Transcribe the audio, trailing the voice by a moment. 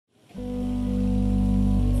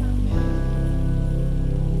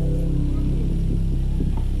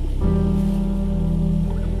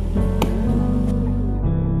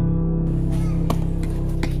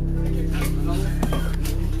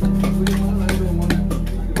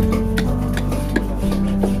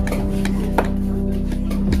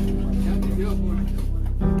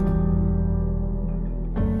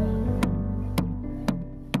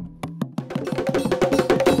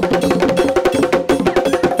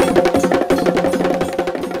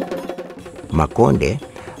Makonde,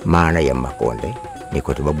 maana ya Makonde ni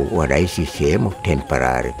kwa sababu wanaishi sehemu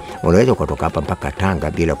temporary. Unaweza kutoka hapa mpaka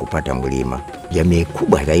Tanga bila kupata mlima. Jamii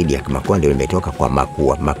kubwa zaidi ya Makonde imetoka kwa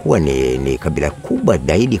Makua. Makua ni kabila kubwa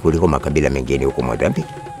zaidi kuliko makabila mengine huko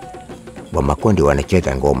Mozambique. Wa Makonde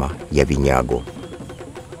wanacheza ngoma ya vinyago.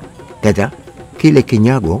 Sasa kile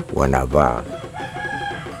kinyago wanavaa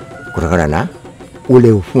kutokana na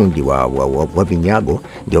ule ufundi wa vinyago,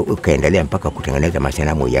 ndio ukaendelea mpaka kutengeneza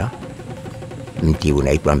masanamu ya mti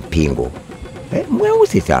unaitwa mpingo.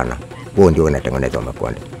 Mweusi sana. Huo ndio unatengeneza wa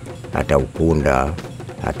Makonde. Hata Ukunda,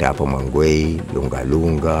 hata hapo Mangwei,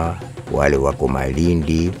 Lungalunga, wale wako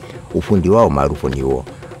Malindi, ufundi wao maarufu ni huo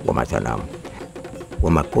wa masanamu.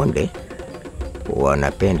 Wa Makonde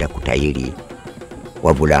wanapenda kutairi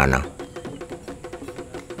wavulana.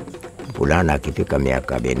 Mvulana akifika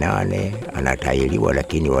miaka 8 anatairiwa,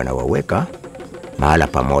 lakini wanawaweka mahala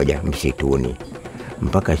pamoja msituni.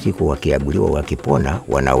 Mpaka siku wakiaguliwa wakipona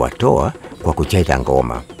wanawatoa kwa kucheza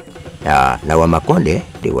ngoma. Na wa Makonde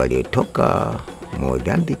ndio walitoka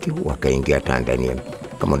Mozambique wakaingia Tanzania.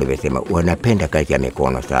 Kama nilivyosema, wanapenda kazi ya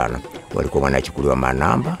mikono sana. Walikuwa wanachukuliwa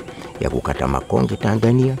manamba ya kukata makonge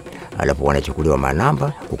Tanzania, alafu wanachukuliwa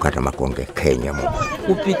manamba kukata makonge Kenya.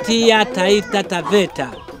 Kupitia Taita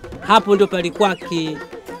Taveta, hapo ndio palikuwa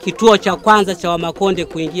kituo cha kwanza cha wa Makonde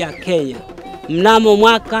kuingia Kenya mnamo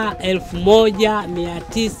mwaka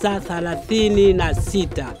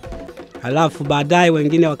 1936. Alafu baadaye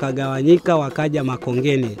wengine wakagawanyika wakaja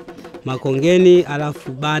Makongeni,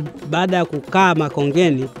 alafu baada ya kukaa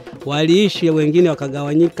Makongeni waliishi wengine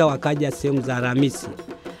wakagawanyika wakaja sehemu za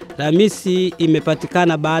Ramisi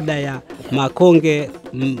imepatikana baada ya Makonge,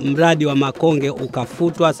 mradi wa Makonge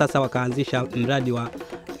ukafutwa, sasa wakaanzisha mradi wa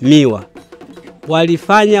miwa.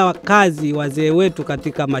 Walifanya kazi wazee wetu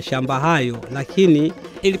katika mashamba hayo, lakini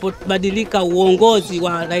ilipobadilika uongozi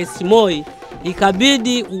wa Rais Moi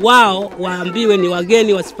ikabidi wao waambiwe ni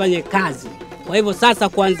wageni wasifanye kazi. Kwa hivyo sasa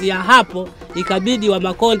kuanzia hapo ikabidi wa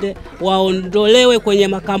Makonde waondolewe kwenye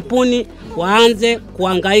makampuni waanze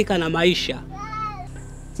kuhangaika na maisha.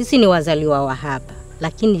 Sisi ni wazaliwa wa hapa,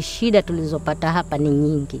 lakini shida tulizopata hapa ni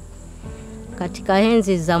nyingi. Katika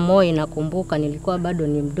enzi za Moi nakumbuka nilikuwa bado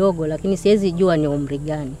ni mdogo, lakini siwezi jua ni umri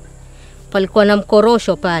gani. Palikuwa na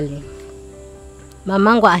mkorosho pale.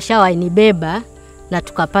 Mamangu ashawainibeba na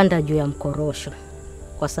tukapanda juu ya mkorosho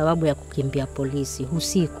kwa sababu ya kukimbia polisi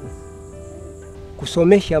usiku.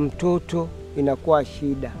 Kusomesha mtoto inakuwa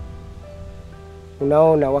shida.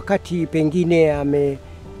 Unaona, wakati pengine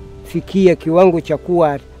amefikia kiwango cha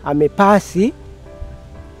kuwa amepasi,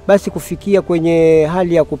 basi kufikia kwenye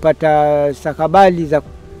hali ya kupata stakabali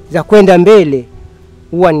za kwenda mbele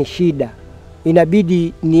huwa ni shida.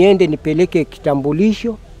 Inabidi niende nipeleke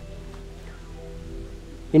kitambulisho.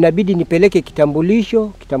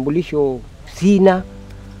 Kitambulisho sina.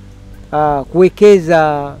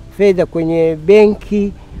 Kuwekeza fedha kwenye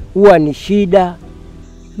benki huwa ni shida.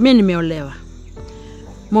 Mimi nimeolewa.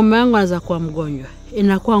 Mume wangu anaanza kuwa mgonjwa.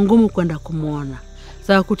 Inakuwa ngumu kwenda kumuona.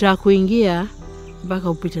 Sasa kutaka kuingia mpaka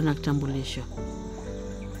upite na kitambulisho.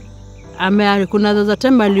 Kuna za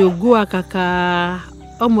temba aliugua kaka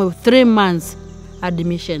almost 3 months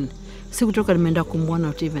admission. Sikutoka nimeenda kumuona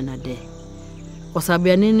not even a day. Kwa sababu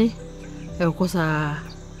ya nini? Kukosa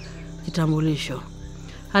kitambulisho.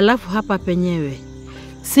 Halafu hapa penyewe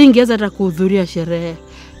singeweza hata kuhudhuria sherehe.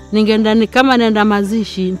 Ningeenda kama naenda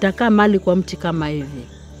mazishi, nitakaa mali kwa mti kama hivi.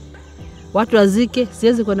 Watu wazike,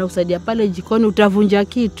 siwezi kwenda kusaidia pale jikoni, utavunja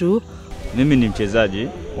kitu. Mimi ni mchezaji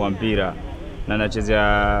wa mpira na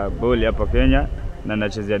nachezea boli hapa Kenya na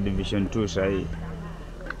nachezea Division 2 sasa hii.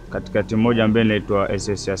 Katika timu moja ambayo inaitwa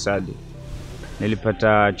SSC.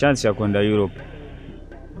 Nilipata chance ya kwenda Europe.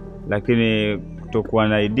 Lakini kutokuwa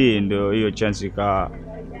na ID ndio hiyo chance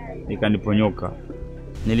ikaniponyoka.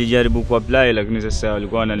 Nilijaribu kuapply lakini sasa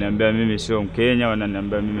walikuwa wananiambia mimi sio Mkenya,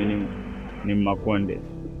 wananiambia mimi ni Makonde.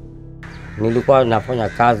 Nilikuwa nafanya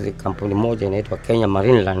kazi kampuni moja inaitwa Kenya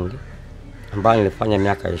Marineland ambayo nilifanya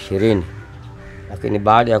miaka 20. Lakini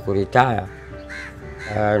baada ya kuretire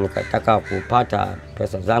nikataka kupata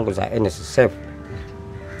pesa zangu za NSSF.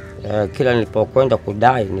 Kila nilipokwenda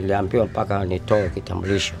kudai niliambiwa mpaka nitoe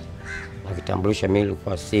kitambulisho. Na kitambulisho mimi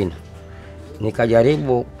nilikuwa sina.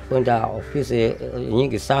 Nikajaribu kwenda ofisi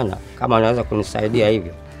nyingi sana kama wanaweza kunisaidia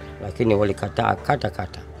hivyo, lakini walikataa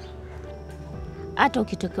kata. Hata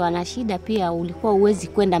ukitokewa na shida pia ulikuwa uwezi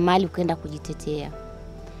kwenda mahali ukaenda kujitetea.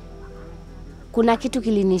 Kuna kitu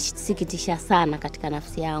kilinisikitisha sana katika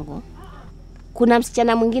nafsi yangu. Kuna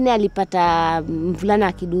msichana mwingine alipata mvulana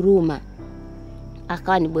akiduruma.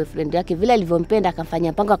 Akawa ni boyfriend yake, vile alivyompenda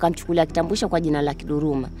akamfanyia mpango akamchukulia kitambulisho kwa jina la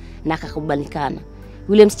Kiduruma na akakubalikana.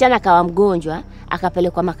 Yule msichana akawa mgonjwa,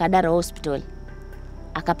 akapelekwa Makadara Hospital.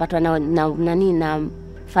 Akapatwa na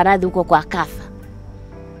faradhi huko kwa akafa.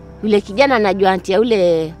 Yule kijana anajua anti ya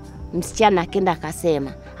yule msichana akenda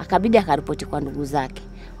akasema, akabidi akaripoti kwa ndugu zake.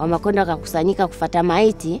 Wa Makonde wakakusanyika kufuata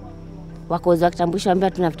maiti, wakaoza kitambulisho,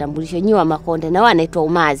 ambia tuna vitambulisho nyi wa Makonde na wanaitwa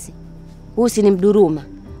Umazi. Huu si ni Mduruma.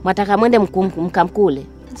 Mwataka mwende mkamkule.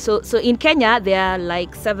 So in Kenya, there are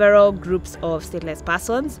like several groups of stateless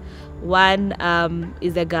persons. One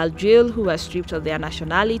is the Galjil, who are stripped of their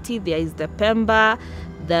nationality. There is the Pemba,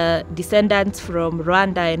 the descendants from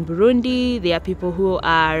Rwanda and Burundi. There are people who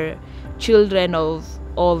are children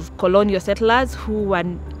of colonial settlers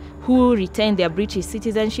who retain their British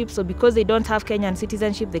citizenship. So because they don't have Kenyan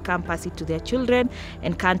citizenship, they can't pass it to their children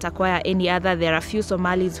and can't acquire any other. There are a few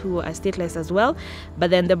Somalis who are stateless as well. But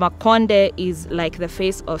then the Makonde is like the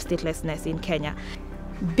face of statelessness in Kenya.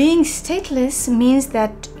 Being stateless means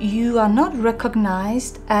that you are not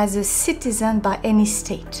recognized as a citizen by any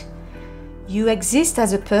state. You exist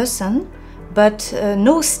as a person, but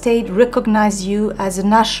no state recognizes you as a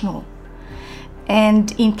national.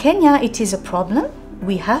 And in Kenya, it is a problem.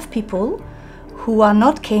 We have people who are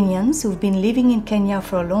not Kenyans, who've been living in Kenya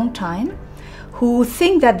for a long time, who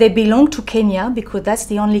think that they belong to Kenya because that's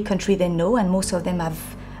the only country they know, and most of them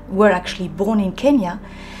were actually born in Kenya,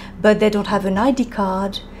 but they don't have an ID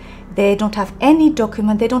card, they don't have any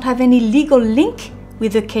document, they don't have any legal link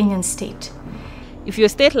with the Kenyan state. If you're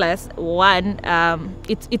stateless,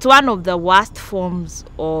 it's one of the worst forms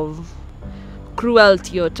of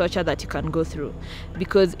cruelty or torture that you can go through,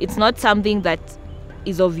 because it's not something that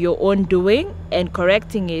is of your own doing, and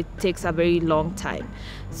correcting it takes a very long time.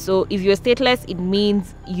 So if you're stateless, it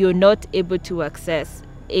means you're not able to access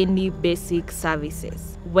any basic services.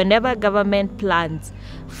 Whenever government plans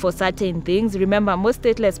for certain things, remember, most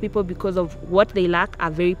stateless people, because of what they lack, are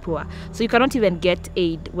very poor. So you cannot even get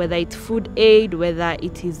aid, whether it's food aid, whether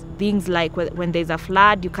it is things like when there's a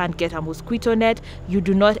flood, you can't get a mosquito net. You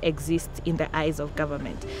do not exist in the eyes of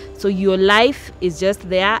government. So your life is just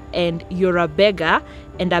there, and you're a beggar,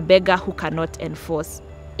 and a beggar who cannot enforce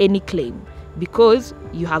any claim because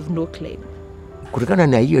you have no claim. Kutokana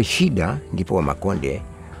na hiyo shida, ndipo wa Makonde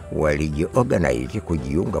walijiorganize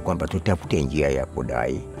kujiunga kwamba tutafute njia ya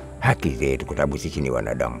kudai haki zetu, kwa sababu sisi ni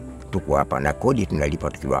wanadamu. Tuko hapa na kodi tunalipa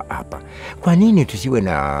tukiwa hapa. Kwa nini tusiwe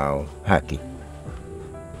na haki?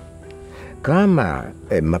 Kama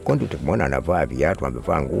Makonde tukamwona anavaa viatu,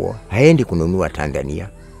 amevaa nguo, haendi kununua Tanzania.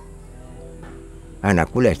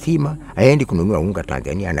 Anakula sima, haendi kununua unga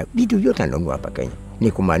Tanzania, ana vitu vyote ananunua hapa Kenya.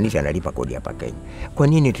 Ni kumaanisha analipa kodi hapa Kenya. Kwa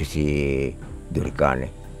nini tusijulikane?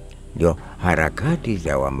 Ndio harakati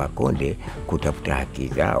za wa Makonde kutafuta haki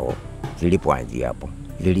zao zilipoanzia hapo.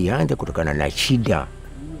 Zilianza kutokana na shida.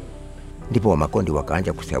 Ndipo wa Makonde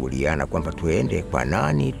wakaanza kushauriana kwamba tuende kwa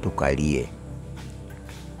nani tukalie.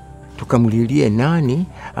 Tukamlilie nani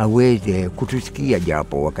aweze kutusikia,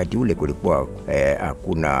 japo wakati ule kulikuwa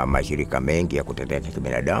hakuna mashirika mengi ya kutetea haki za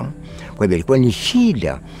binadamu. Kwa hivyo ilikuwa ni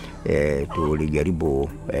shida. Tulijaribu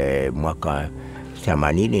mwaka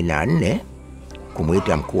 84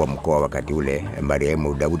 kumuita mkuu wa mkoa wakati ule,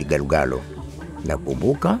 marehemu Daudi Galugalo.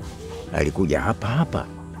 Nakumbuka alikuja hapa.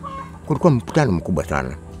 Kulikuwa mkutano mkubwa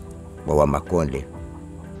sana wa Makonde.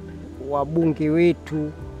 Wabunge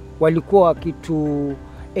wetu walikuwa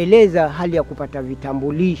wakitueleza hali ya kupata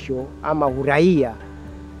vitambulisho ama uraia.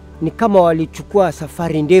 Ni kama walichukua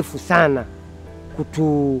safari ndefu sana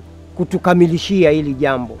kutukamilishia hili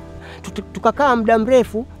jambo. Tukakaa muda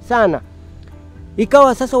mrefu sana.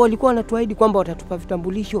 Ikawa sasa walikuwa wanatuahidi kwamba watatupa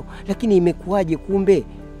vitambulisho, lakini imekuwaje? Kumbe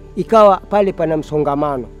ikawa pale pana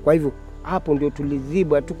msongamano. Kwa hivyo hapo ndio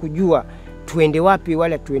tulizibwa, tukujua tuende wapi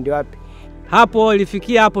wala tuende wapi. Hapo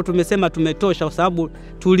ilifikia hapo tumesema tumetosha, kwa sababu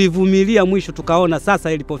tulivumilia, mwisho tukaona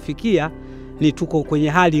sasa ilipofikia ni tuko kwenye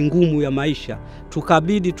hali ngumu ya maisha.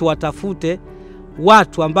 Tukabidi tuwatafute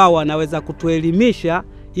watu ambao wanaweza kutuelimisha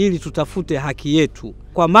ili tutafute haki yetu.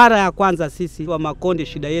 Kwa mara ya kwanza sisi wa Makonde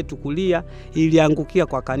shida yetu kulia iliangukia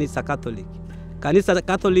kwa kanisa Katoliki. Kanisa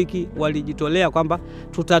Katoliki walijitolea kwamba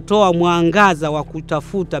tutatoa mwangaza wa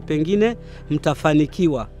kutafuta, pengine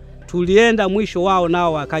mtafanikiwa. Tulienda, mwisho wao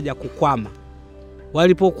nao wakaja kukwama.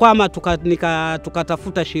 Walipokwama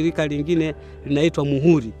tukatafuta shirika lingine linaitwa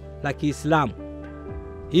Muhuri la Kiislamu.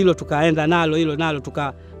 Hilo tukaenda nalo,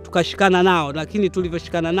 tukashikana nao, lakini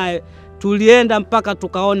tulivyoshikana naye tulienda mpaka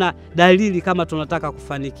tukaona dalili kama tunataka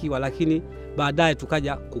kufanikiwa, lakini baadaye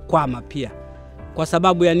tukaja kukwama pia. Kwa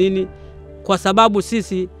sababu ya nini? Kwa sababu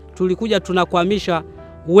sisi tulikuja tunakwamisha.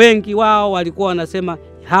 Wengi wao walikuwa wanasema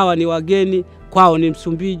hawa ni wageni, kwao ni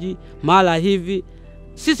Msumbiji, mara hivi.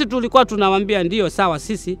 Sisi tulikuwa tunawaambia ndio sawa,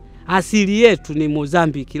 sisi asili yetu ni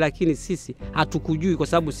Mozambiki, lakini sisi hatukujui kwa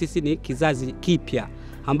sababu sisi ni kizazi kipya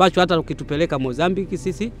ambacho hata ukitupeleka Mozambiki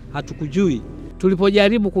sisi hatukujui.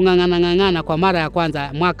 Tulipojaribu kung'ang'ana kwa mara ya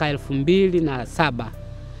kwanza mwaka 2007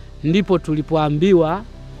 ndipo tulipoambiwa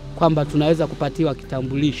kwamba tunaweza kupatiwa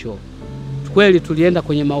kitambulisho. Kweli tulienda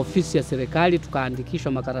kwenye maofisi ya serikali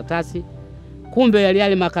tukaandikishwa makaratasi. Kumbe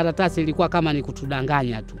yale makaratasi ilikuwa kama ni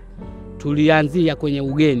kutudanganya tu. Tulianzia kwenye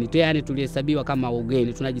ugeni, yani tulihesabiwa kama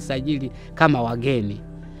ugeni, tunajisajili kama wageni.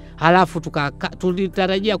 Halafu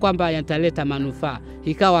tulitarajia kwamba yataleta manufaa,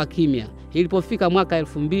 ikawa kimya. Ilipofika mwaka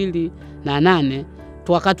 2008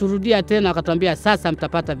 wakaturudia tena wakatuambia sasa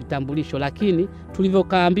mtapata vitambulisho, lakini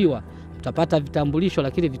tulivyokaambiwa mtapata vitambulisho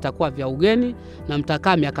lakini vitakuwa vya ugeni na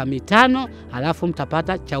mtakaa miaka 5 halafu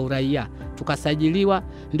mtapata cha uraia. Tukasajiliwa,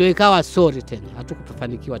 ndio ikawa sorry tena,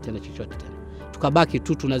 hatukufanikiwa tena chochote tena. Tukabaki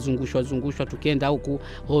tu tunazungushwa tukienda huku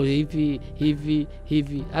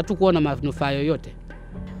hivi, hatukuona manufaa yoyote.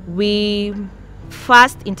 We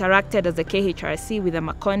first interacted as a KHRC with the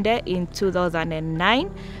Makonde in 2009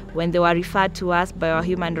 when they were referred to us by our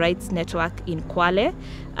human rights network in Kwale,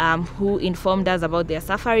 who informed us about their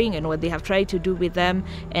suffering and what they have tried to do with them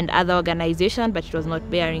and other organizations, but it was not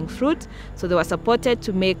bearing fruit. So they were supported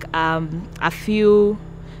to make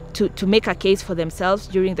to make a case for themselves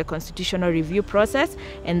during the constitutional review process,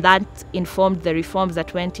 and that informed the reforms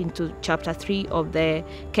that went into Chapter 3 of the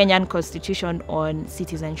Kenyan Constitution on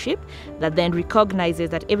citizenship, that then recognizes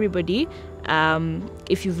that everybody,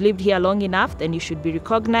 if you've lived here long enough, then you should be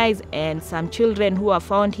recognized, and some children who are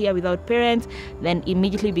found here without parents then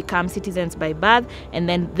immediately become citizens by birth, and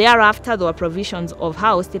then thereafter there were provisions of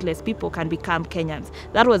how stateless people can become Kenyans.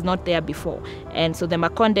 That was not there before, and so the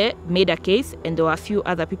Makonde made a case, and there were a few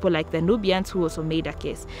other people like the Nubians who also made a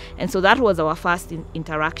case, and so that was our first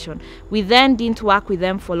interaction. We then didn't work with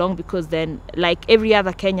them for long because then, like every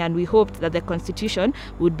other Kenyan, we hoped that the constitution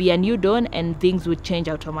would be a new dawn and things would change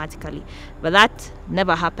automatically. But that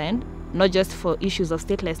never happened, not just for issues of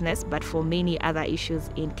statelessness, but for many other issues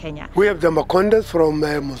in Kenya. We have the Makondes from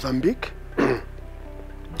Mozambique.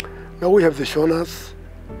 Now we have the Shonas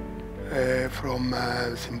from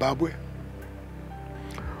Zimbabwe.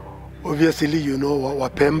 Obviously, you know,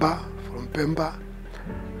 Wapemba from Pemba.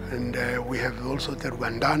 And we have also the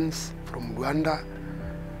Rwandans from Rwanda.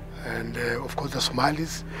 And of course the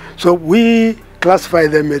Somalis. So we classify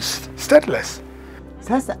them as stateless.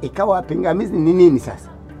 Sasa ikawa pingamizi ni nini sasa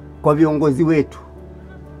kwa viongozi wetu?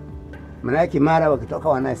 Maana mara wakitoka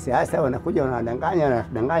wanasiasa wanakuja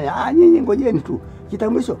wanadanganya, nyinyi ngojeni tu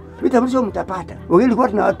vitambulisho mtapata. Wengine kwa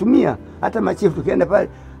tunawatumia hata machifu, tukienda pale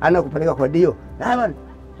anakupeleka kwa dio,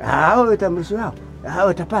 hao vitambulisho hao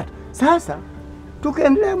utapata. Sasa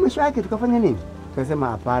tukaendelea, mwisho wake tukafanya nini? Tukasema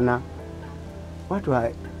hapana, watu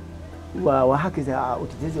wa haki za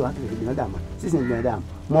utetezi wa haki za binadamu, sisi ni binadamu,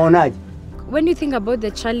 muonaje? When you think about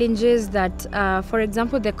the challenges that, for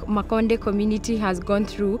example, the Makonde community has gone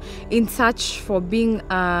through in search for being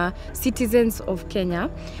citizens of Kenya,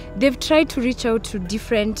 they've tried to reach out to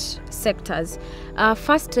different sectors.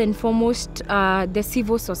 First and foremost, the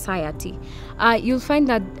civil society. You'll find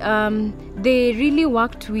that they really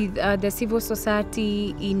worked with the civil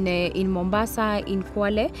society in Mombasa, in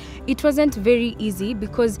Kwale. It wasn't very easy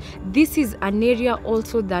because this is an area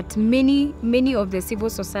also that many of the civil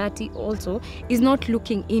society also is not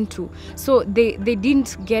looking into. So they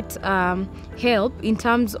didn't get help in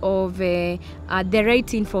terms of the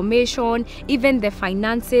right information, even the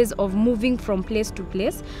finances of moving from place to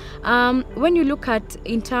place. When you look at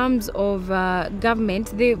in terms of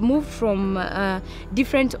government, they moved from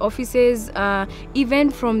different offices, even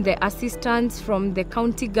from the assistants from the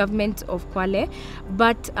county government of Kwale,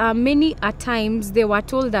 but many a times they were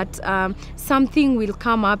told that something will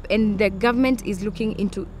come up and the government is looking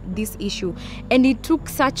into this issue, and it took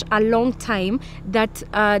such a long time that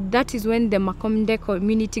that is when the Makonde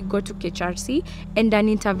community got to KHRC and an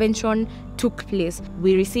intervention took place.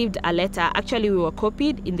 We received a letter, actually we were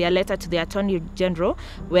copied in their letter to the Attorney General,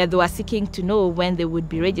 where they were seeking to know when they would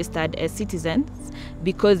be registered as citizens,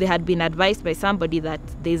 because they had been advised by somebody that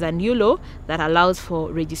there's a new law that allows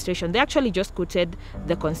for registration. They actually just quoted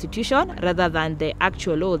the Constitution rather than the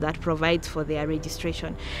actual law that provides for their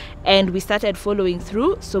registration. And we started following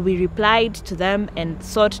through, so we replied to them and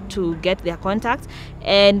sought to get their contacts.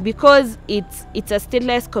 And because it's a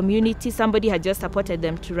stateless community, somebody had just supported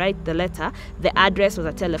them to write the letter. letter. The address was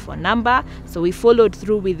a telephone number. So we followed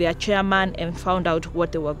through with their chairman and found out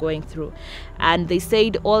what they were going through. And they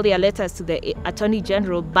said all their letters to the Attorney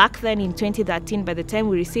General back then in 2013, by the time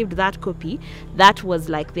we received that copy, that was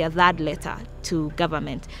like their third letter to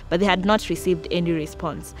government, but they had not received any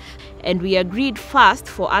response. And we agreed first,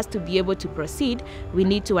 for us to be able to proceed, we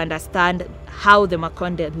need to understand how the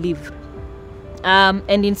Makonde live.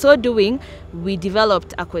 And in so doing, we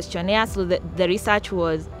developed a questionnaire. So the research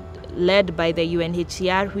was led by the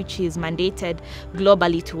UNHCR, which is mandated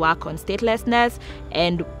globally to work on statelessness,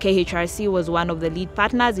 and KHRC was one of the lead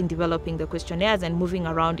partners in developing the questionnaires and moving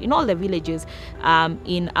around in all the villages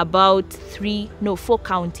in about 4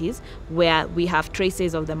 counties where we have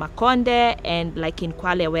traces of the Makonde, and like in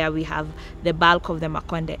Kwale where we have the bulk of the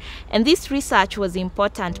Makonde. And this research was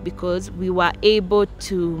important because we were able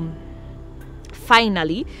to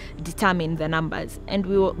finally determine the numbers, and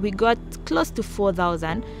we got close to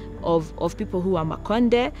 4,000 of people who are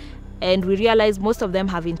Makonde, and we realized most of them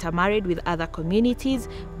have intermarried with other communities.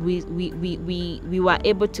 We were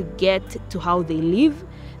able to get to how they live,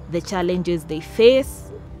 the challenges they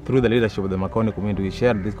face. Through the leadership of the Makonde community, we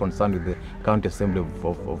shared this concern with the County Assembly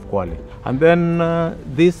of Kwale. And then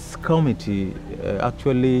this committee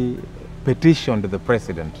actually petitioned the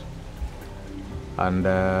President. And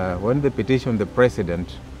when they petitioned the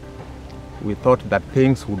President, we thought that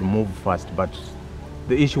things would move fast, but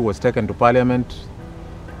the issue was taken to Parliament.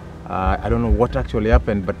 I don't know what actually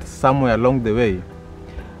happened, but somewhere along the way,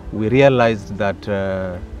 we realized that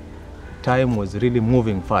time was really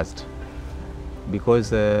moving fast,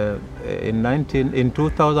 because in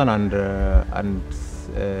 2000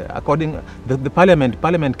 according the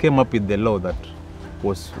Parliament came up with the law that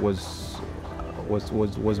was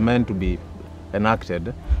meant to be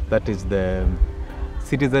enacted. That is the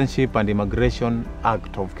Citizenship and Immigration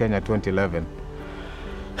Act of Kenya 2011.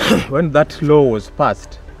 When that law was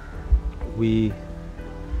passed, we,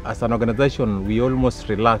 as an organization, we almost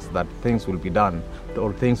relaxed that things will be done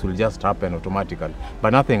or things will just happen automatically,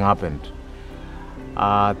 but nothing happened.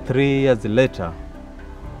 3 years later,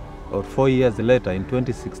 or 4 years later, in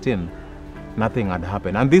 2016, nothing had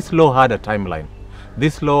happened. And this law had a timeline.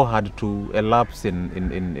 This law had to elapse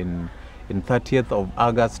in 30th of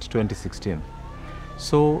August 2016.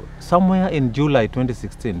 So somewhere in July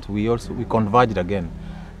 2016, we converged again.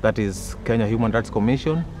 That is Kenya Human Rights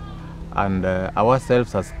Commission and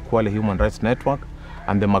ourselves as Kwale Human Rights Network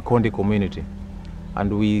and the Makonde community.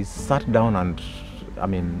 And we sat down and,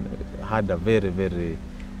 had a very, very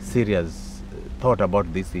serious thought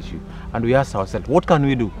about this issue. And we asked ourselves, what can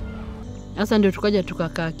we do? Sasa ndio tukaja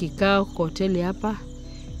tukakaa kikao kwa hoteli hapa.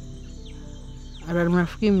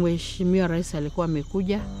 Nafikiri mheshimiwa rais alikuwa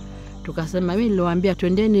amekuja. Tukasema mimi niliwaambia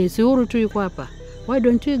twendeni, si huru tu yuko hapa. Why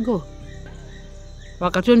don't we go?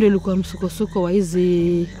 Wakati ndio ilikuwa msukosuko wa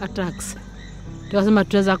hizi attacks. Tukasema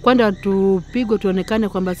tutaweza kwenda tupigwe tuonekane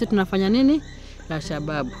kwamba sisi tunafanya nini la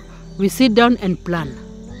shababu. We sit down and plan.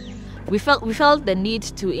 We felt the need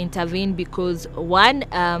to intervene because one,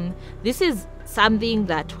 this is something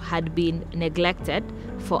that had been neglected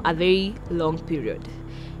for a very long period.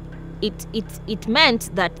 It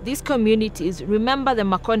meant that these communities, remember, the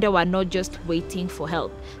Makonde were not just waiting for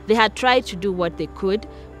help. They had tried to do what they could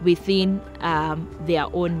within their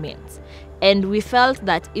own means. And we felt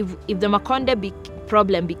that if the Makonde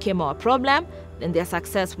problem became our problem, then their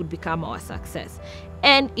success would become our success.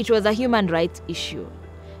 And it was a human rights issue.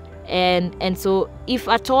 And so if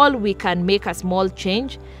at all we can make a small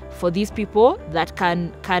change for these people that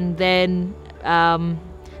can then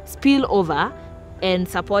spill over and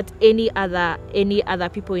support any other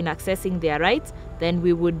people in accessing their rights, then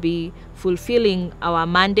we would be fulfilling our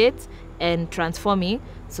mandate and transforming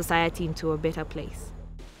society into a better place.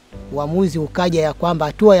 Uamuzi ukaja ya kwamba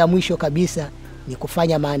hatua ya mwisho kabisa ni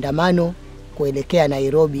kufanya maandamano kuelekea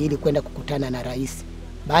Nairobi ili kwenda kukutana na rais.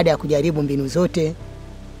 Baada ya kujaribu mbinu zote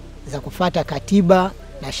za kufuata katiba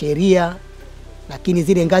na sheria, lakini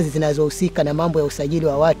zile ngazi zinazohusika na mambo ya usajili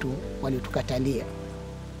wa watu walitukatalia.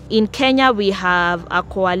 In Kenya, we have a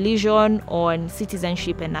coalition on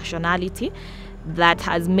citizenship and nationality that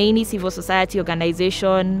has many civil society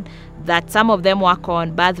organizations that some of them work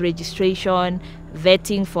on birth registration,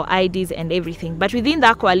 vetting for IDs and everything. But within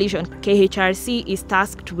that coalition, KHRC is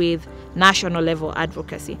tasked with national level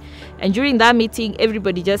advocacy. And during that meeting,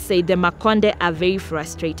 everybody just said the Makonde are very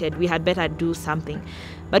frustrated. We had better do something.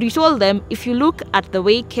 But we told them, if you look at the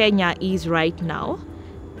way Kenya is right now,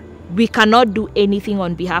 we cannot do anything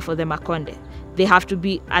on behalf of the Makonde. They have to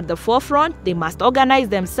be at the forefront. They must organize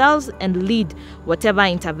themselves and lead whatever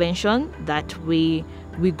intervention that we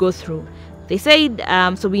go through. They said,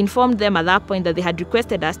 so we informed them at that point that they had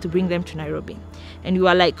requested us to bring them to Nairobi. And we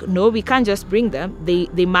were like, no, we can't just bring them.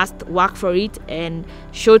 They must work for it and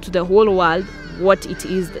show to the whole world what it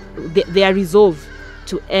is, their resolve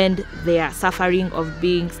to end their suffering of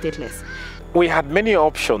being stateless. We had many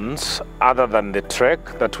options other than the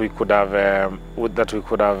trek that we could have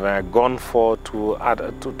gone for to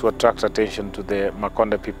attract attention to the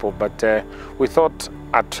Makonde people, but we thought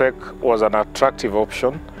a trek was an attractive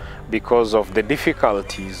option because of the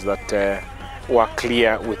difficulties that were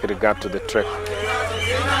clear with regard to the trek.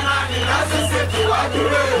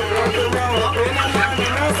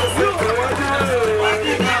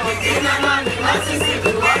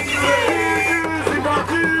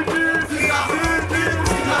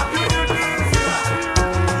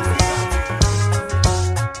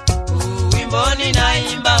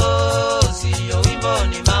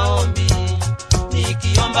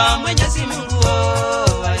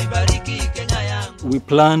 We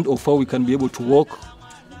planned of how we can be able to walk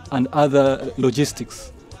and other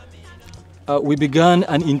logistics. We began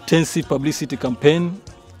an intensive publicity campaign,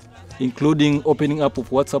 including opening up of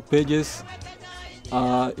WhatsApp pages,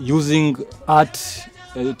 using art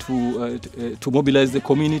to mobilize the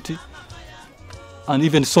community, and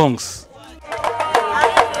even songs.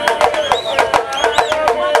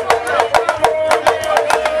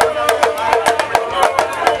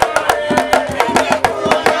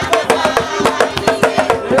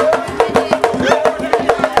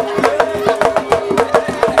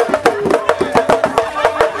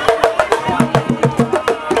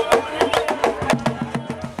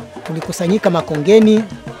 Tulikusanyika Makongeni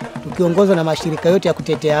tukiongozwa na mashirika yote ya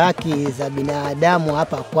kutetea haki za binadamu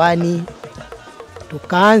hapa Pwani.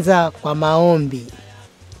 Tukaanza kwa maombi,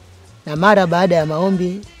 na mara baada ya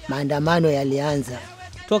maombi maandamano yalianza.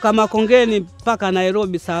 Toka Makongeni mpaka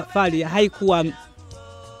Nairobi safari haikuwa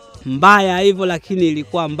mbaya hivyo, lakini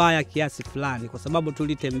ilikuwa mbaya kiasi fulani kwa sababu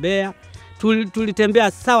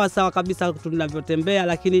tulitembea sawa sawa kabisa tunavyotembea,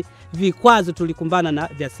 lakini vikwazo tulikumbana na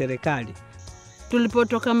vya serikali.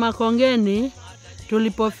 Tulipotoka Makongeni,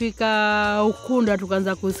 tulipofika Ukunda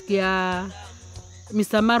tukaanza kusikia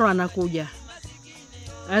Mr. Maro anakuja.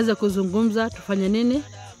 Aweze kuzungumza, tufanye nini?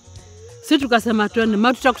 Sisi tukasema tuende,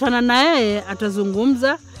 ma tutakutana na yeye,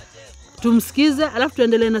 atazungumza, tumsikize, alafu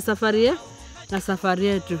tuendelee na safari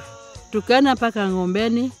yetu. Tukaenda mpaka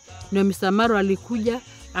Ngombeni, ndio Mr. Maro alikuja,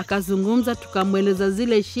 akazungumza, tukamweleza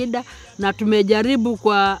zile shida, na tumejaribu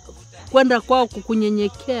kwenda kwao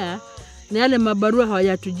kukunyenyekea. Na yale mabarua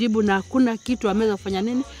hawajatujibu, na hakuna kitu ameweza kufanya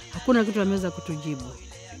nini? Hakuna kitu ameweza kutujibu.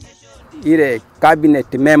 Ile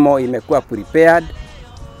cabinet memo imekuwa prepared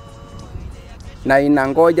na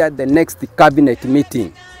inangoja the next cabinet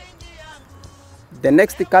meeting. The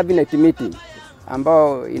next cabinet meeting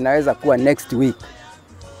ambao inaweza kuwa next week.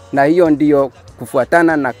 Na hiyo ndio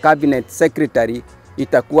kufuatana na cabinet secretary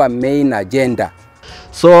itakuwa main agenda.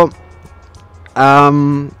 So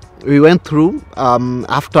we went through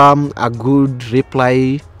after a good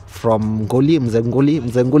reply from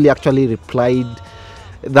Mzenguli actually replied.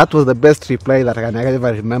 That was the best reply that I can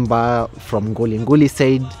ever remember from Nguli. Nguli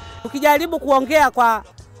said, ukijaribu kuongea kwa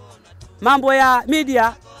mambo ya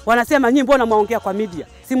media wanasema nyinyi mbona mwaongea kwa media,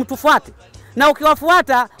 si mtufuate, na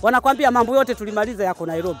ukiwafuata wanakuambia mambo yote tulimaliza yako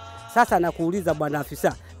Nairobi. Sasa nakuuliza bwana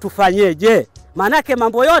afisa, tufanyeje? Manake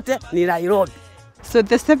mambo yote ni Nairobi. So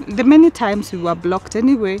the many times we were blocked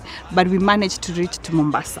anyway, but we managed to reach to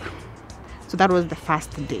Mombasa. So that was the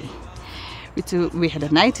first day. We had a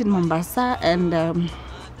night in Mombasa, and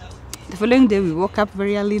the following day we woke up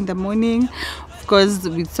very early in the morning, of course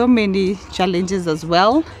with so many challenges as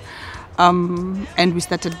well, and we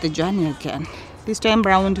started the journey again. This time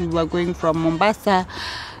round we were going from Mombasa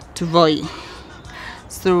to Voi.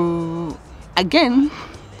 So again,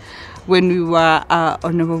 when we were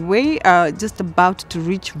on our way, just about to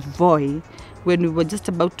reach Voi, when we were just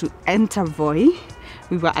about to enter Voi,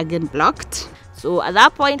 we were again blocked. So at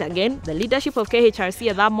that point, again, the leadership of KHRC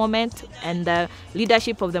at that moment and the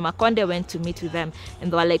leadership of the Makonde went to meet with them.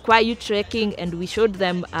 And they were like, why are you trekking? And we showed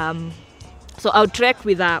them, so I'll trek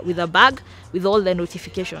with a bag with all the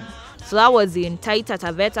notification. So that was in Taita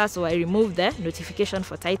Taveta, so I removed the notification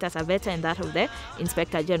for Taita Taveta and that of the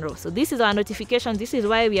Inspector General. So this is our notification, this is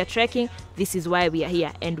why we are trekking, this is why we are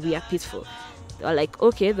here, and we are peaceful. They were like,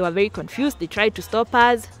 okay, they were very confused, they tried to stop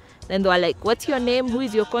us. Then they were like, what's your name, who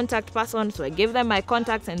is your contact person? So I gave them my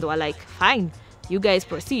contacts and they were like, fine, you guys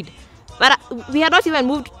proceed. But we had not even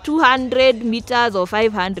moved 200 meters or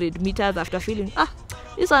 500 meters after feeling,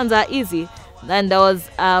 these ones are easy. Then there was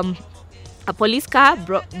a police car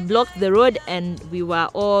blocked the road, and we were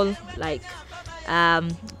all like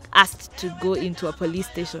asked to go into a police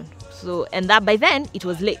station. So, and that by then it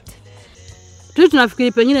was late.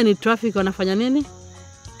 Tunafikiri pengine ni traffic wanafanya nini?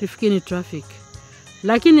 Tufikiri ni traffic.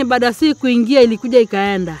 Lakini baada si kuingia ilikuja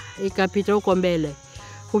ikaenda, ikapita huko mbele.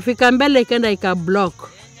 Kufika mbele ikaenda ikablock.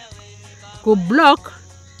 Kublock.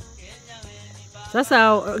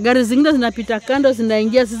 Sasa gari zingine zinapita kando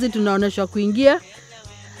zinaingia, sisi tunaoneshwa kuingia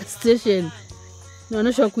station.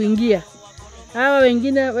 Tunaoneshwa kuingia. Hawa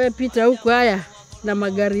wengine wapita huko haya na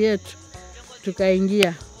magari yetu.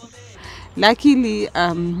 Tukaingia. Luckily,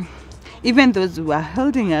 even those who were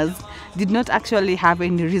holding us did not actually have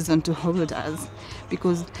any reason to hold us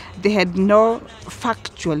because they had no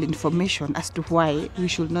factual information as to why we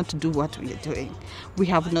should not do what we are doing. We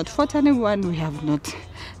have not fought anyone, we have not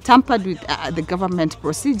tampered with the government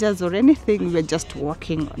procedures or anything, we're just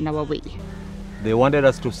walking on our way. They wanted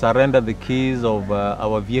us to surrender the keys of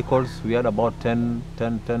our vehicles. We had about 10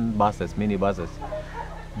 buses, mini buses.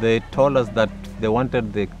 They told us that they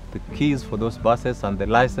wanted the keys for those buses and the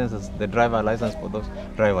licenses, the driver license for those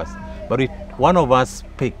drivers. But one of us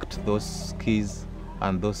picked those keys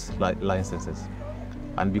and those licenses.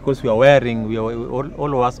 And because all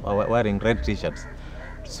of us are wearing red t-shirts,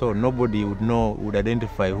 so nobody would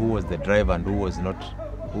identify who was the driver and who was not,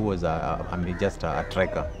 who was just a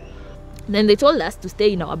trekker. Then they told us to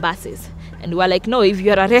stay in our buses. And we were like, no, if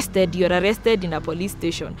you're arrested in a police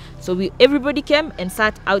station. So everybody came and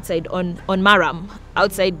sat outside on Maram,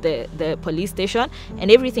 outside the police station.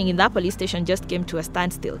 And everything in that police station just came to a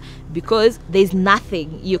standstill because there's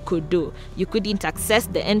nothing you could do. You couldn't access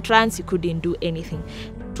the entrance, you couldn't do anything.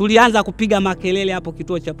 Tulianza kupiga makelele hapo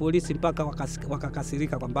kituo cha polisi mpaka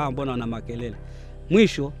wakakasirika kwamba mbona wana makelele.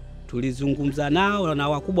 Mwisho tulizungumza nao na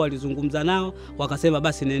wakubwa walizungumza nao wakasema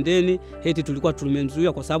basi nendeni, eti tulikuwa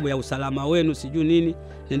tumemzuia kwa sababu ya usalama wenu sijui nini,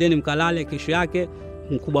 nendeni mkalale, kesho yake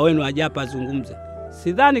mkubwa wenu aje hapa azungumze.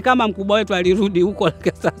 Sidhani kama mkubwa wetu alirudi huko,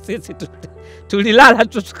 sasa sisi tulilala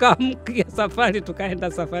tukaamkia safari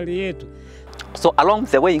tukaenda safari yetu. So along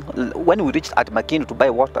the way, when we reached at Makonde to buy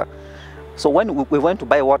water, so when we went to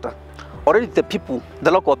buy water, already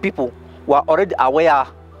the local people were already aware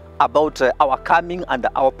about our coming and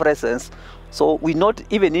our presence, so we not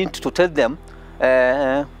even need to tell them.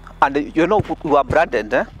 And you know, we were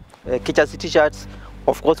branded, KHRC t-shirts,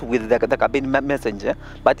 of course, with the cabin messenger.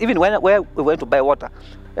 But even when we went to buy water,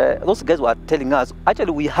 those guys were telling us,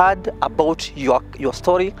 actually, we heard about your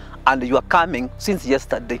story and you are coming since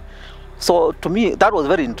yesterday. So to me, that was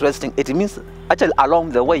very interesting. It means actually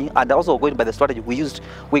along the way, and also going by the strategy we used,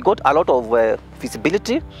 we got a lot of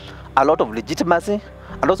visibility, a lot of legitimacy,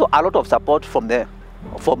 and also a lot of support from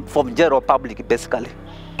general public, basically.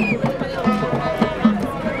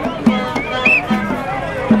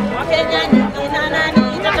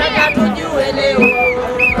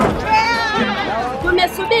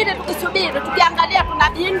 Tumesubiri tukiangalia kuna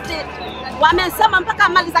binti wamesema mpaka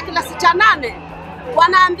mali za kilasi cha 8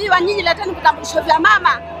 wanaambiwa nyinyi leteni vitambulisho vya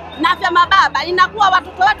mama na vya mababa, inakuwa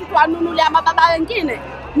watoto wetu tuwanunulia mababa wengine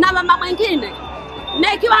na mama mwingine,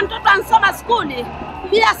 na ikiwa mtoto ansoma skuli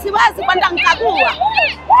pia siwezi kwenda nkagua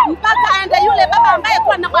mpaka aende yule baba ambaye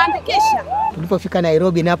kwa anakuandikisha. Tulipofika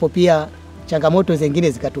Nairobi napo pia changamoto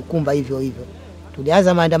zingine zikatukumba hivyo hivyo.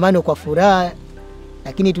 Tulianza maandamano kwa furaha,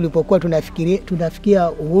 lakini tulipokuwa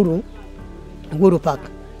tunafikia Uhuru Park,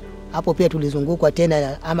 hapo pia tulizungukwa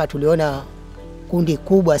tena ama tuliona kundi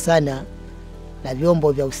kubwa sana la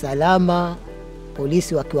vyombo vya usalama,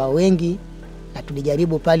 polisi wakiwa wengi, na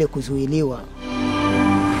tulijaribu pale kuzuiliwa.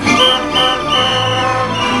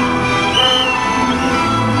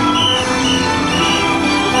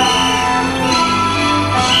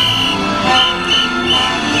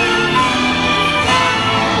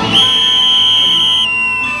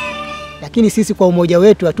 Lakini sisi kwa umoja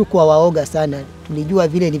wetu hatukuwa waoga sana. Tulijua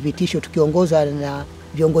vile ni vitisho, tukiongozwa na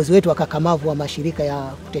viongozi wetu wakakamavu wa mashirika ya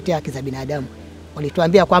kutetea haki za binadamu.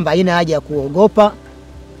 Walituambia kwamba haina haja ya kuogopa,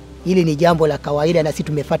 hili ni jambo la kawaida na sisi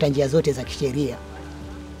tumefuata njia zote za kisheria.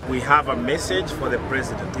 We have a message for the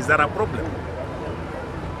president. Is that a problem?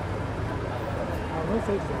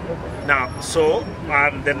 Now, so,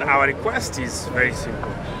 and then our request is very simple.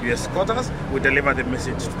 You escort us, we deliver the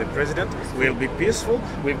message to the president, we'll be peaceful.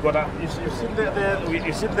 We've got you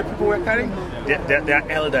see the people we're carrying? They're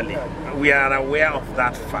elderly. We are aware of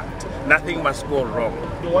that fact. Nothing must go wrong.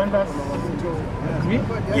 You want us to agree?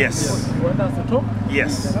 Yes. You want us to talk?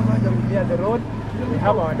 Yes. We clear the road. We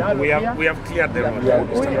have our dialogue here. We have cleared the road. We have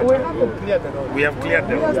cleared the road. We have cleared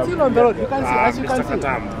the road. We are still on the road. You can see, as you can see.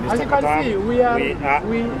 Mr. As you can see, we are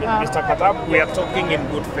Mr. Katam, we are talking in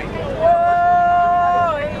good faith.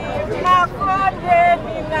 Makonde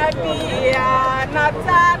ninalia,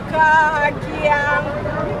 nataka haki yangu.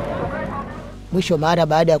 Mwisho mara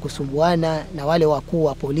baada ya kusumbuana na wale wakuu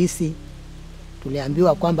wa polisi,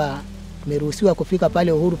 tuliambiwa kwamba tumeruhusiwa kufika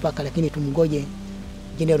pale Uhuru Park, lakini tumngoje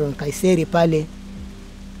General Kaiseri pale,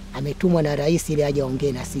 ametumwa na rais ili aje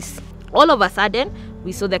aongee na sisi. All of a sudden,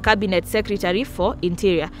 we saw the cabinet secretary for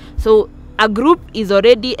interior. So a group is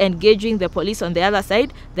already engaging the police on the other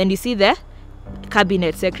side. Then you see the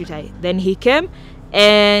cabinet secretary. Then he came,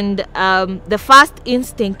 and the first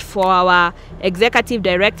instinct for our executive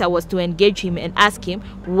director was to engage him and ask him,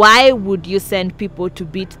 why would you send people to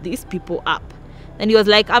beat these people up? And he was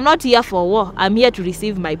like, I'm not here for war. I'm here to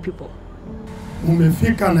receive my people.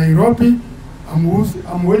 Umefika Nairobi,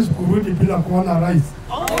 amwezi kurudi bila kuona rais.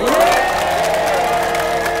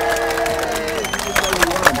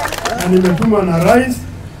 Na nimetumwa na rais,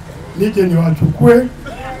 nije niwachukue,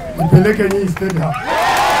 nipeleke nyinyi State House.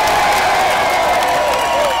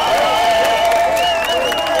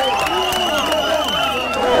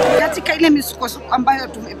 Katika ile misukosuko ambayo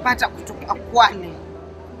tumepata kutoka Kwale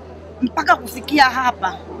mpaka kufikia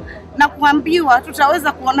hapa na kuambiwa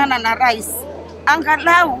tutaweza kuonana na rais,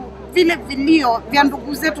 angalau vile vilio vya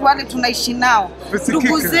ndugu zetu wale tunaishi nao,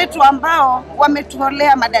 ndugu zetu ambao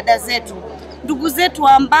wametuolea madada zetu, ndugu zetu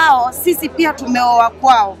ambao sisi pia tumeoa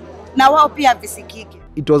kwao, na wao pia visikike.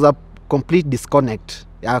 It was a complete disconnect,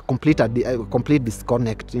 a complete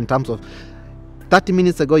disconnect in terms of 30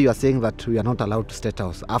 minutes ago you are saying that we are not allowed to State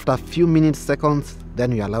House. After a few minutes, seconds,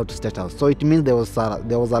 then we are allowed to State House. So it means there was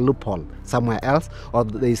a loophole somewhere else, or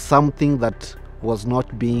there is something that was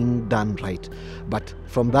not being done right. But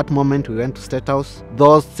from that moment we went to State House.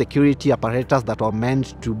 Those security apparatus that were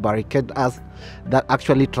meant to barricade us, that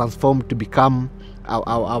actually transformed to become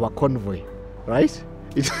our convoy, right?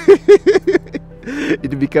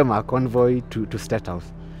 It became our convoy to State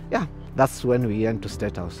House. Yeah, that's when we went to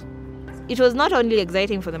State House. It was not only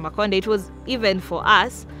exciting for the Makonde, it was even for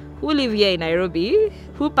us who live here in Nairobi,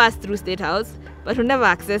 who pass through State House, but who never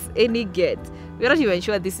access any gate. We're not even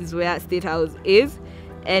sure this is where State House is.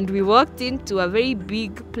 And we walked into a very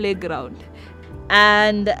big playground.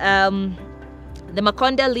 And the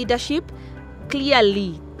Makonde leadership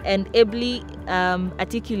clearly and ably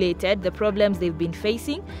articulated the problems they've been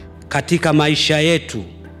facing. Katika maisha yetu,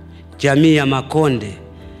 jamii ya Makonde,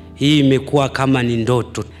 hii imekuwa kama ni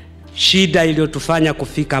ndoto. Shida iliyotufanya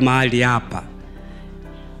kufika mahali hapa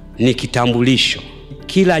ni kitambulisho.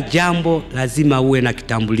 Kila jambo lazima uwe na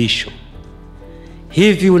kitambulisho.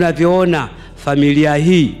 Hivi unavyoona familia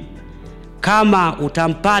hii, kama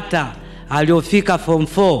utampata aliofika form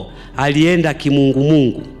 4 alienda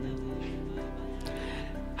kimungu.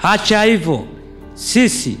 Hacha hivyo,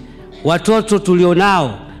 sisi watoto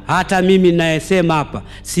tulionao, hata mimi ninayesema hapa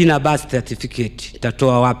sina birth certificate,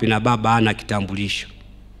 nitatoa wapi na baba hana kitambulisho?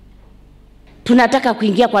 Tunataka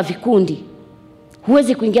kuingia kwa vikundi.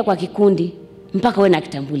 Huwezi kuingia kwa kikundi mpaka uwe na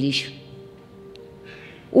kitambulisho.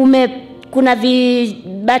 Kuna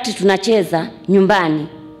vibati tunacheza nyumbani,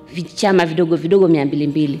 vichama vidogo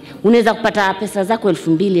 200. Unaweza kupata pesa zako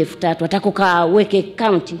 2,000, 3,000. Atakuka weke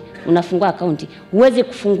account, unafungua account. Huwezi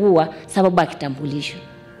kufungua sababu ya kitambulisho.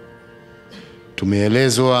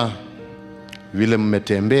 Tumeelezwa vile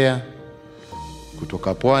mmetembea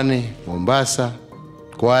kutoka Pwani, Mombasa,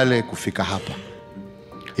 Kwale kufika hapa.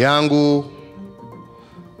 Yangu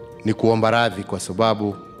ni kuomba radhi kwa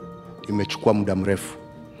sababu imechukua muda mrefu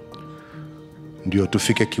ndio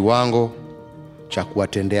tufike kiwango cha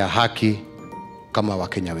kuwatendea haki kama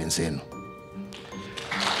Wakenya wenzenu.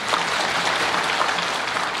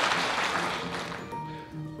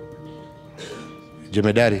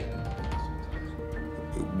 Jemedari,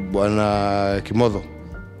 Bwana Kimodho,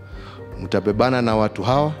 mtabebana na watu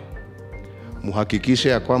hawa, muhakikishe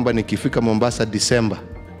ya kwamba nikifika Mombasa Disemba,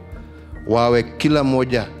 wawe kila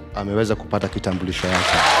mmoja ameweza kupata kitambulisho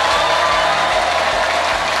yake.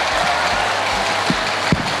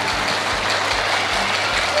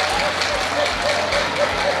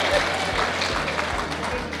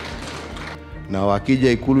 Na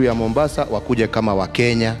wakija ikulu ya Mombasa wakuje kama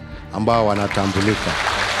Wakenya ambao wanatambulika.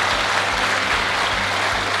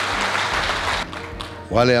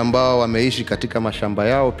 Wale ambao wameishi katika mashamba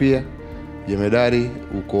yao pia, Jemedari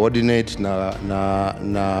ucoordinate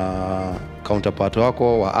na counterpart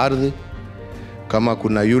wako wa ardhi. Kama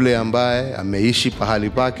kuna yule ambaye ameishi pahali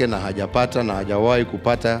pake na hajapata na hajawahi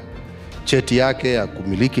kupata cheti yake ya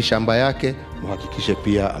kumiliki shamba yake, muhakikishe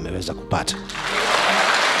pia ameweza kupata.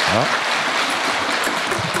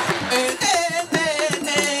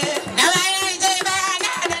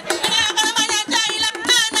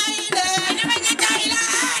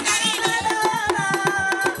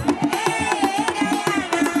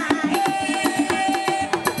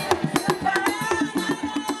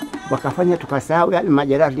 wakafanya tukasahau yale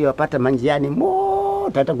majeraha tuliyopata manjiani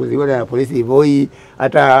moto, hata kuziona na polisi Voi,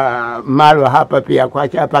 hata Malwa hapa pia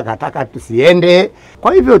kwacha hapa kataka tusiende.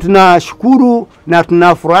 Kwa hivyo tunashukuru na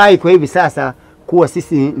tunafurahi kwa hivi sasa kuwa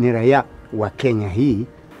sisi ni raia wa Kenya hii.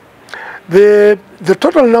 The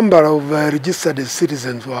total number of registered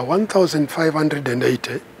citizens were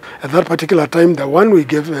 1,580. At that particular time, the one we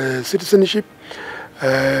gave citizenship,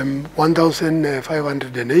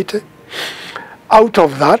 1,580. Out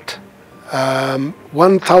of that,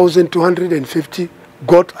 1,250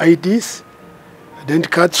 got IDs, identity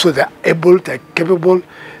cards, so they're able, they're capable,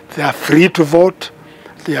 they are free to vote,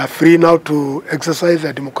 they are free now to exercise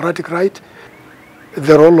their democratic right.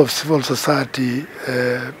 The role of civil society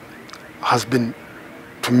has been,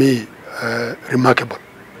 to me, remarkable.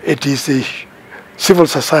 It is a civil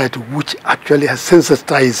society which actually has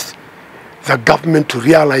sensitized the government to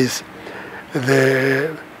realize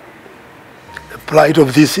the plight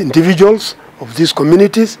of these individuals, of these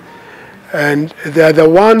communities, and they are the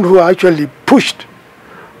one who actually pushed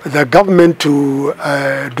the government to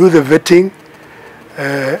do the vetting,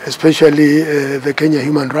 especially the Kenya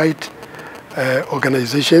Human Rights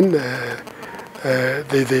Organization.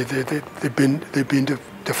 They've been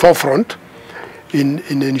the forefront in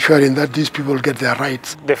ensuring that these people get their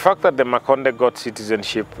rights. The fact that the Makonde got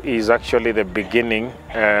citizenship is actually the beginning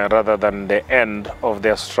rather than the end of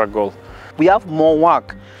their struggle. We have more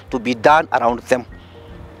work to be done around them.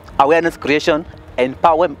 Awareness creation,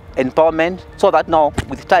 empowerment, so that now,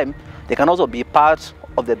 with time, they can also be part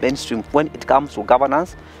of the mainstream when it comes to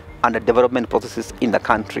governance and the development processes in the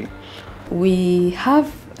country. We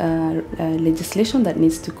have legislation that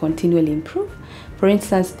needs to continually improve. For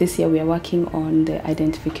instance, this year we are working on the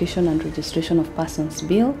Identification and Registration of Persons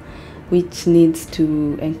Bill, which needs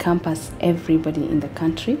to encompass everybody in the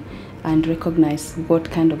country and recognize what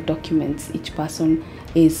kind of documents each person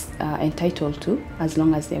is entitled to, as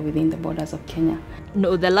long as they're within the borders of Kenya.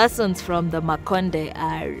 No, the lessons from the Makonde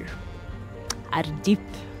are deep.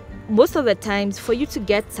 Most of the times, for you to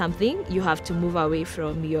get something, you have to move away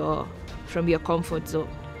from your comfort zone.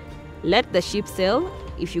 Let the ship sail.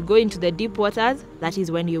 If you go into the deep waters, that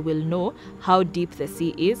is when you will know how deep the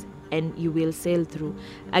sea is, and you will sail through.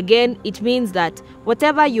 Again, it means that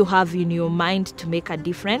whatever you have in your mind to make a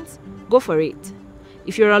difference, go for it.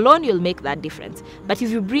 If you're alone, you'll make that difference. But if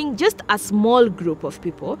you bring just a small group of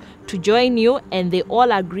people to join you and they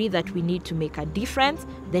all agree that we need to make a difference,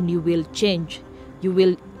 then you will change. You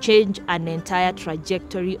will change an entire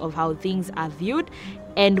trajectory of how things are viewed.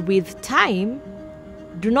 And with time,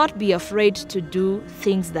 do not be afraid to do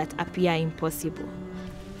things that appear impossible.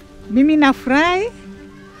 Mimi nafurahi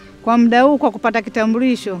kwa muda huu kwa kupata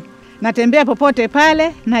kitambulisho. Natembea popote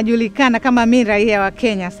pale, najulikana kama mimi raia wa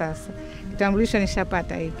Kenya sasa. Kitambulisho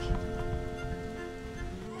nishapata hiki.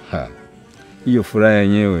 Hiyo furaha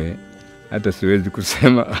yenyewe hata siwezi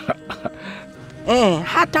kusema.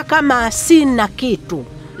 Hata kama sina kitu,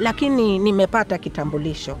 lakini nimepata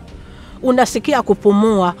kitambulisho. Unasikia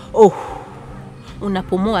kupumua,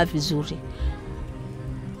 unapumua vizuri.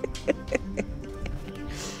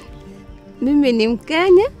 Mimi ni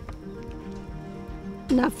Mkenya.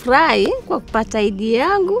 Nafurahi kwa kupata ID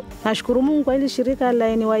yangu. Nashukuru Mungu kwa hili shirika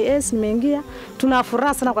la NYS nimeingia.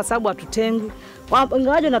 Tunafuraha sana kwa sababu hatutengwi.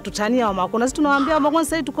 Ingawaje natutania wa Makonde, sisi tunawaambia Makonde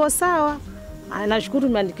sasa tuko sawa. Nashukuru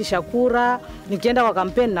nimeandikisha kura, nikienda kwa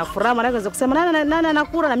kampeni na furaha, maana naweza kusema nani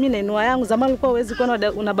anakura na mimi nainua yangu. Zamani ulikuwa huwezi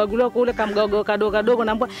kuona unabaguliwa kwa ule kamgogo kadogo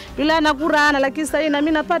naambia yule anakura ana, lakini sasa na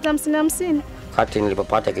mimi napata 50-50. Wakati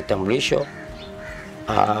nilipopata kitambulisho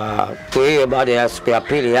kwa hiyo baada ya siku ya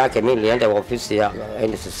pili yake mimi nilienda kwa ofisi ya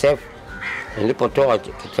NSSF. Nilipotoa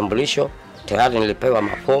kitambulisho tayari nilipewa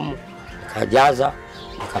mafomu, nikajaza,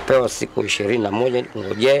 nikapewa siku 21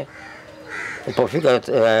 ngojee. Nilipofika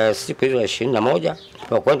siku hizo 21,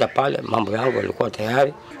 nilipokwenda pale mambo yangu yalikuwa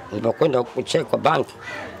tayari. Nilipokwenda kucheck kwa banki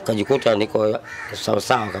nikajikuta niko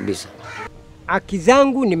sawa kabisa. Haki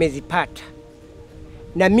zangu nimezipata.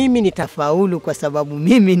 Na mimi nitafaulu kwa sababu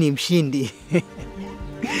mimi ni mshindi.